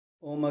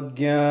ॐ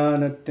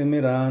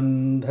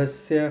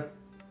अज्ञानतिमिरान्धस्य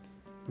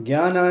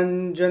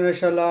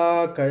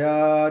ज्ञानाञ्जनशलाकया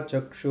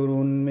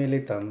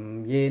चक्षुरुन्मिलितं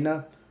येन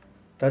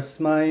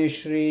तस्मै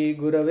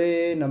श्रीगुरवे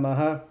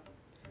नमः।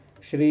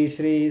 श्री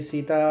श्री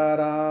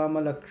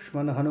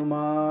सीतारामलक्ष्मण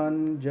हनुमान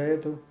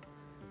जयतु।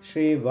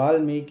 श्री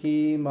वाल्मीकि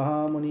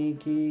महामुनि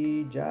की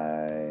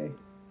जय।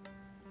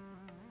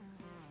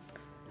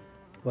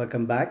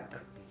 Welcome back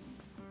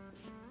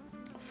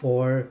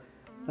for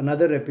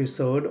another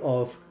episode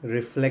of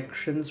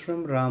Reflections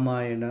from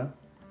Ramayana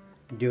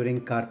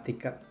during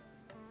Kartika.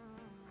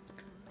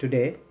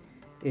 Today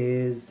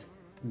is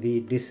the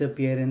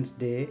disappearance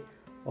day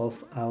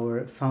of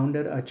our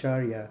founder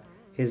Acharya,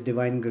 His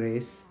Divine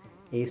Grace,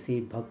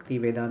 A.C.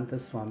 Bhaktivedanta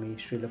Swami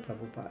Srila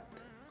Prabhupada.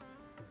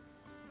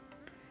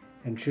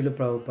 And Srila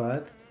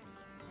Prabhupada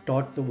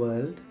taught the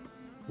world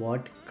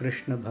what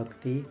Krishna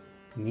Bhakti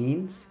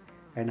means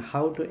and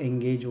how to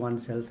engage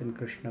oneself in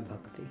Krishna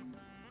Bhakti.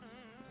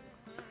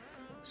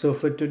 So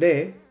for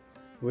today,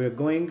 we're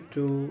going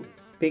to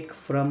pick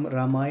from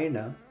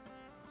Ramayana,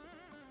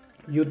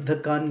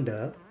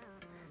 Yuddhakanda,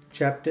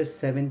 chapter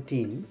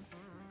 17,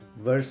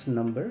 verse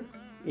number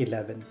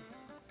 11.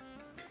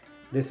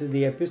 This is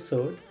the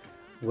episode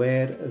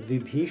where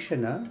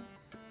Vibhisana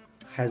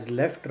has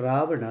left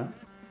Ravana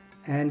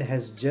and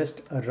has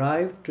just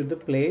arrived to the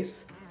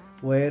place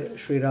where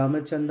Sri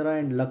Ramachandra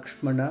and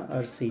Lakshmana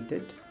are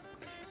seated,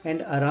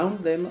 and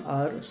around them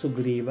are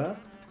Sugriva,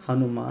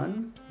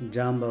 Hanuman,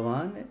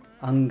 Jambavan,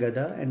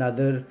 Angada and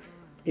other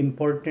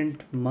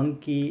important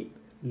monkey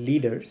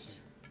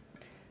leaders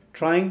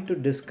trying to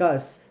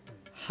discuss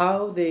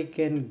how they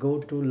can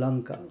go to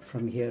Lanka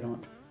from here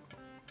on.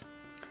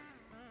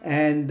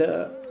 And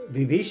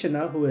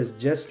Vibhisana, who has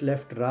just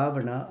left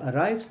Ravana,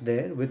 arrives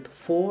there with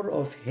 4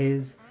 of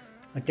his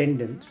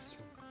attendants.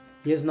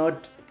 He has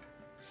not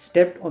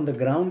stepped on the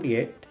ground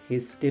yet. He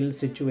is still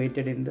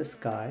situated in the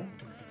sky,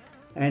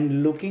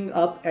 and looking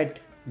up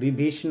at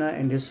Vibhisana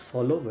and his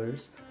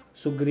followers,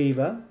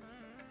 Sugriva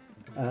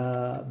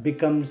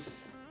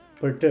becomes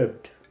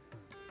perturbed.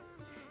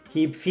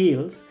 He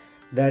feels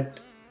that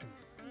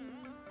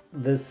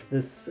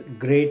this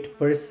great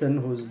person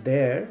who's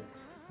there,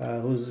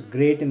 who's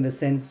great in the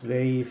sense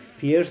very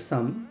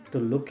fearsome to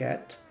look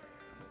at,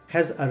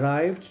 has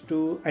arrived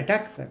to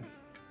attack them,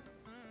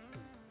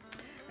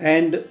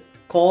 and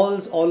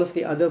calls all of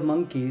the other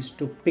monkeys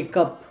to pick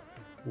up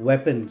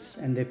weapons,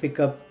 and they pick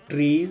up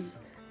trees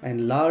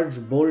and large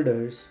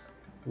boulders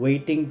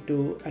waiting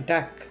to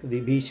attack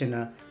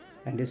Vibhisana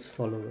and his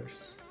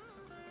followers.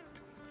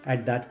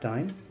 At that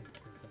time,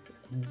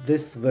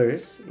 this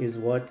verse is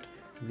what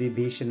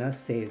Vibhisana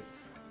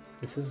says.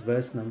 This is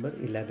verse number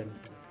 11.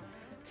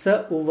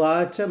 Sa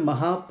uvāca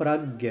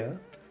mahāprājñaḥ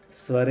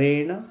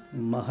svareṇa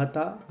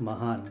mahatā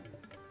mahān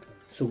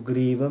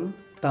sugrīvaṃ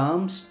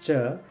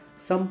tāṃśca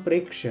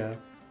samprekṣya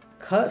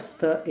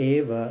khastha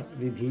eva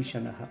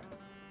vibhīṣaṇaḥ.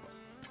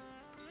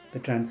 The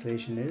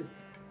translation is,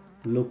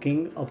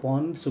 looking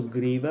upon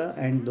Sugriva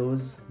and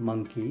those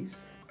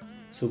monkeys,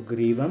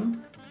 Sugrivaṃ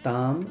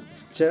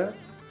tāṃśca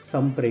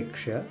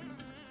samprekṣya,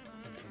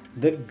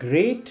 the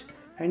great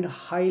and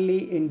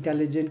highly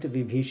intelligent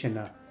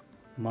Vibhisana,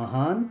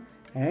 mahān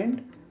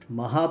and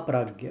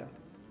mahāprājñaḥ,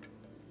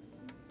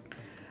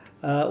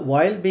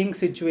 while being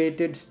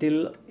situated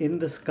still in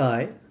the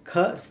sky,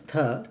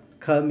 khastha,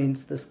 kha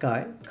means the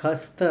sky,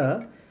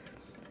 khastha,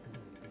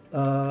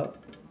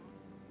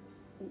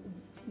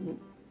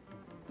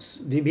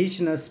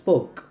 Vibhisana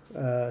spoke,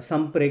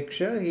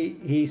 samprekṣya,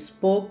 he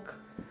spoke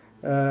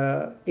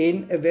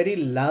in a very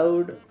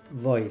loud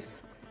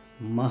voice,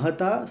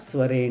 mahatā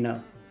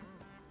svareṇa.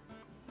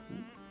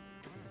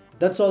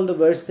 That's all the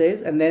verse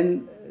says, and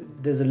then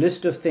there's a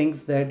list of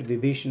things that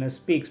Vibhisana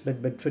speaks,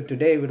 but for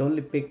today we'll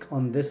only pick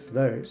on this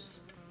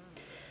verse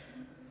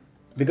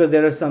because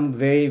there are some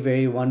very,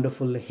 very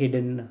wonderful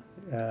hidden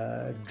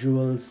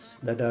jewels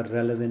that are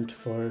relevant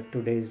for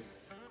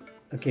today's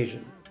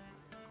occasion.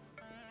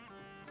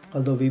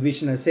 Although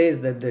Vibhisana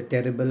says that the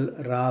terrible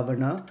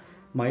Ravana,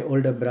 my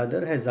older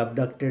brother, has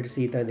abducted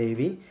Sita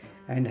Devi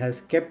and has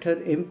kept her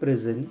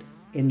imprisoned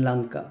in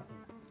Lanka,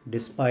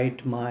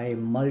 despite my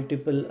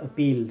multiple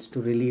appeals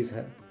to release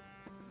her.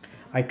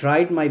 I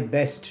tried my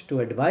best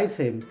to advise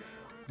him,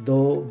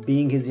 though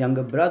being his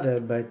younger brother,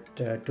 but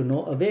to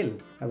no avail.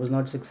 I was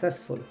not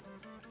successful.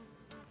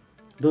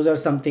 Those are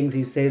some things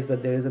he says,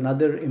 but there is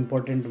another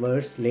important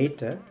verse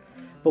later.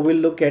 But we'll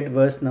look at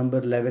verse number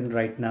 11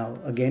 right now.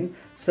 Again,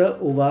 Sa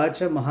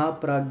uvāca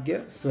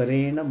mahāprājñaḥ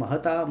svareṇa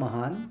mahatā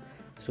mahān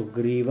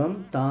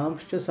sugrīvaṃ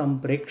tāṃśca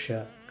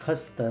samprekṣya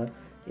khastha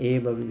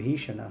eva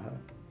vibhīṣaṇaḥ.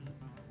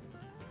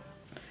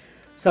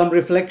 Some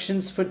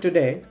reflections for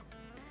today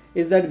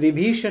is that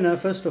Vibhisana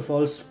first of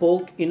all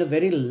spoke in a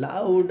very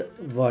loud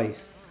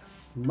voice,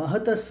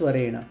 mahata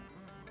svareṇa.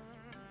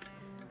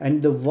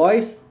 And the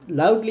voice,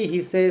 loudly he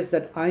says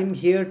that I'm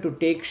here to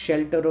take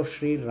shelter of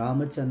Sri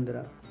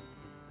Ramachandra.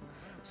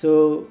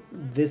 So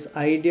this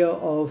idea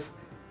of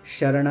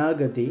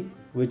saranagati,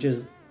 which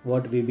is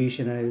what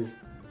Vibhisana is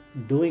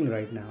doing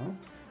right now,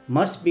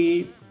 must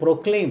be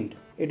proclaimed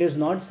It is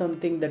not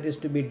something that is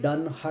to be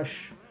done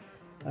hush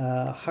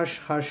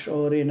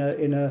or in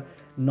a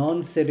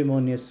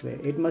non-ceremonious way.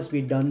 It must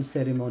be done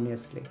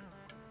ceremoniously.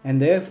 And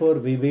therefore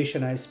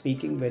Vibhisana is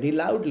speaking very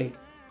loudly.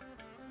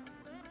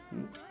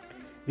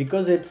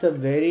 Because it's a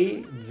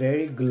very,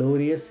 very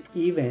glorious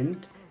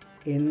event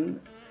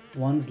in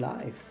one's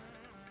life.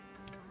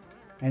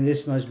 And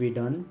this must be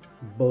done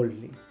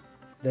boldly.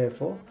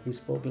 Therefore, he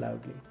spoke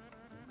loudly.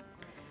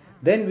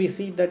 Then we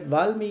see that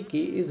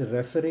Valmiki is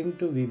referring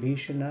to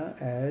Vibhisana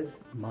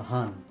as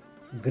mahān,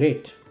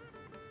 great.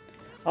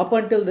 Up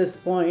until this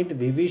point,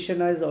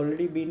 Vibhisana has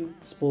already been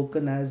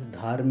spoken as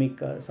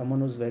dharmika,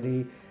 someone who's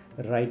very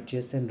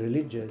righteous and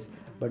religious.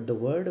 But the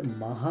word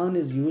mahān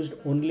is used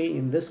only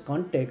in this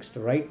context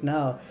right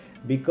now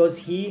because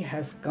he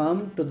has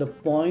come to the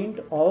point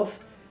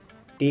of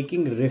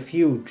taking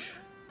refuge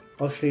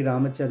of Sri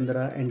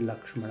Ramachandra and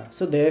Lakshmana.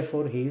 So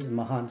therefore he is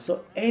mahān.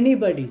 So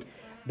anybody,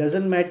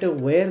 doesn't matter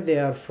where they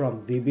are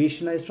from.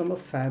 Vibhisana is from a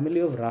family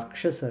of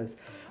Rakshasas.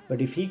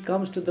 But if he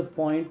comes to the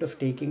point of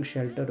taking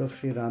shelter of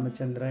Sri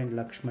Ramachandra and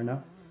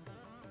Lakshmana,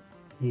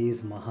 he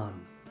is mahān.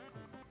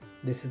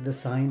 This is the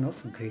sign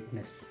of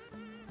greatness.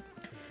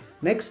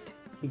 Next,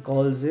 he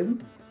calls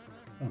him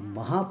a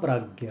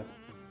mahāprājñaḥ,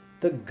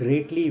 the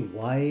greatly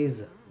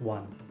wise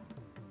one.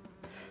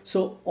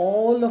 So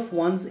all of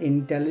one's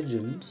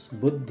intelligence,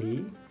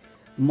 buddhi,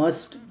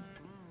 must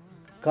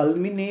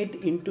culminate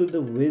into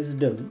the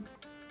wisdom,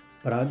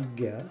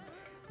 prajña,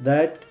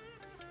 that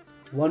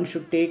one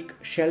should take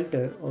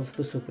shelter of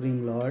the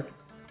Supreme Lord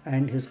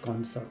and his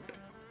consort.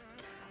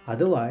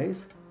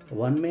 Otherwise,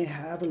 one may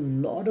have a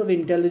lot of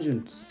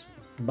intelligence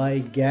by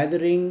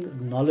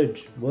gathering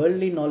knowledge,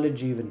 worldly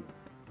knowledge even,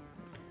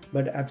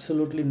 but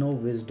absolutely no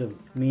wisdom,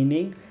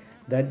 meaning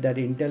that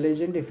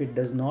intelligence, if it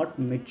does not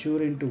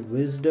mature into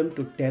wisdom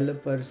to tell a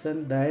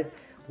person that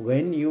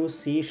when you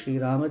see Sri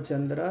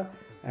Ramachandra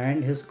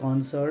and his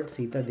consort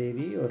Sita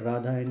Devi or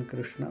Radha and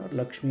Krishna or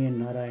Lakshmi and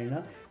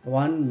Narayana,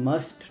 one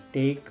must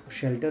take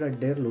shelter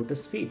at their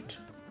lotus feet.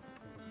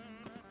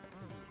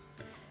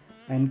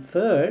 And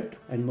third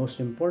and most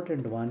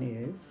important one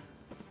is,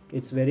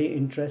 it's very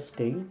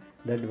interesting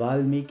that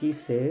Valmiki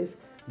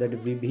says that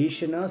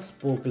Vibhisana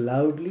spoke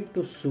loudly to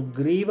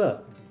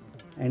Sugriva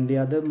and the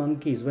other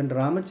monkeys when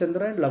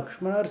Ramachandra and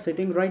Lakshmana are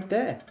sitting right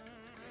there.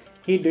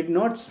 He did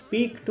not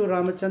speak to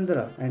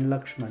Ramachandra and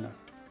Lakshmana.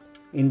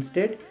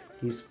 Instead,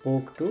 he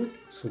spoke to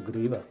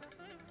Sugriva.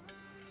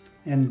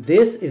 And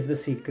this is the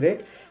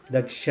secret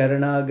that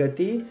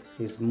saranagati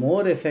is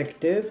more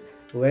effective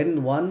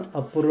when one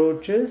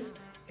approaches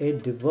a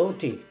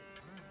devotee,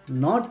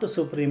 not the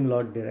Supreme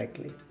Lord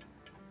directly.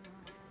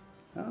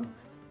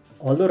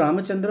 Although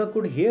Ramachandra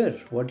could hear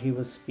what he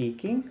was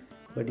speaking,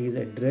 but he is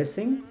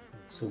addressing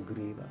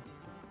Sugriva.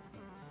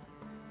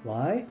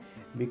 Why?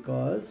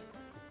 Because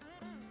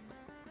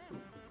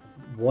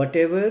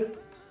whatever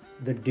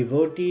the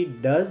devotee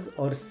does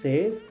or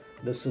says,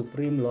 the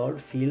Supreme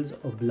Lord feels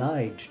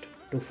obliged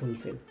to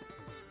fulfill.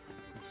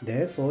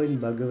 Therefore, in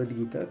Bhagavad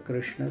Gita,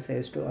 Krishna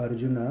says to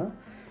Arjuna,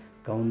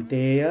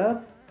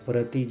 Kaunteya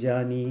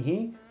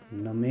pratijanihi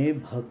name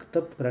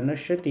bhakta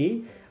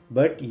pranashati,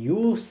 but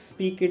you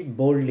speak it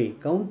boldly.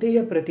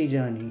 Kaunteya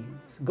pratijanihi.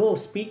 Go,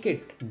 speak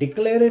it.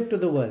 Declare it to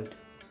the world.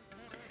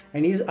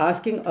 And he's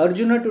asking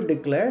Arjuna to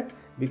declare,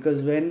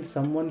 because when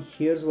someone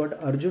hears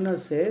what Arjuna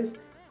says,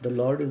 the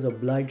Lord is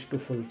obliged to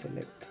fulfill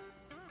it.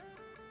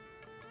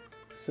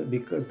 So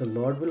because the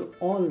Lord will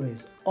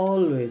always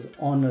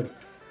honor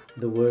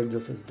the words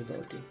of his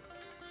devotee.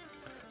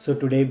 So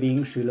today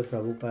being Srila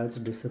Prabhupada's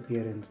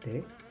Disappearance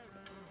Day,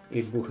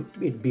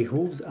 it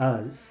behooves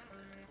us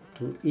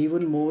to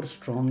even more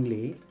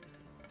strongly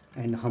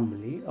and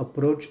humbly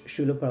approach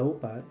Srila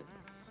Prabhupada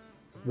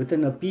with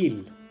an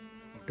appeal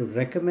to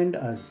recommend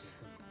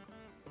us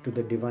to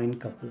the divine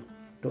couple,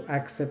 to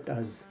accept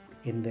us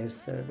in their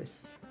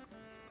service.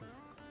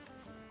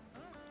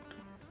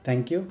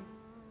 Thank you,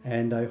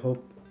 and I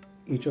hope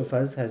each of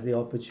us has the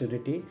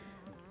opportunity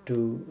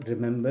to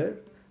remember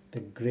the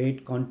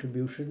great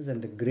contributions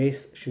and the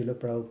grace Srila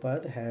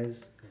Prabhupada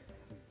has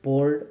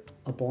poured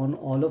upon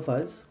all of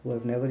us who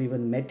have never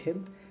even met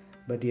him,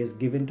 but he has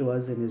given to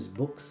us in his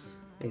books,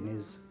 in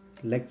his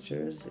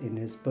lectures, in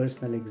his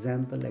personal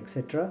example,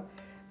 etc.,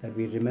 that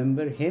we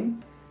remember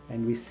him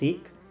and we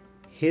seek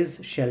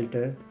his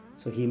shelter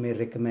so he may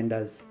recommend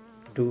us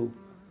to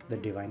the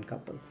divine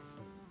couple.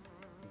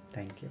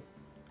 Thank you.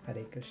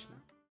 Hare Krishna.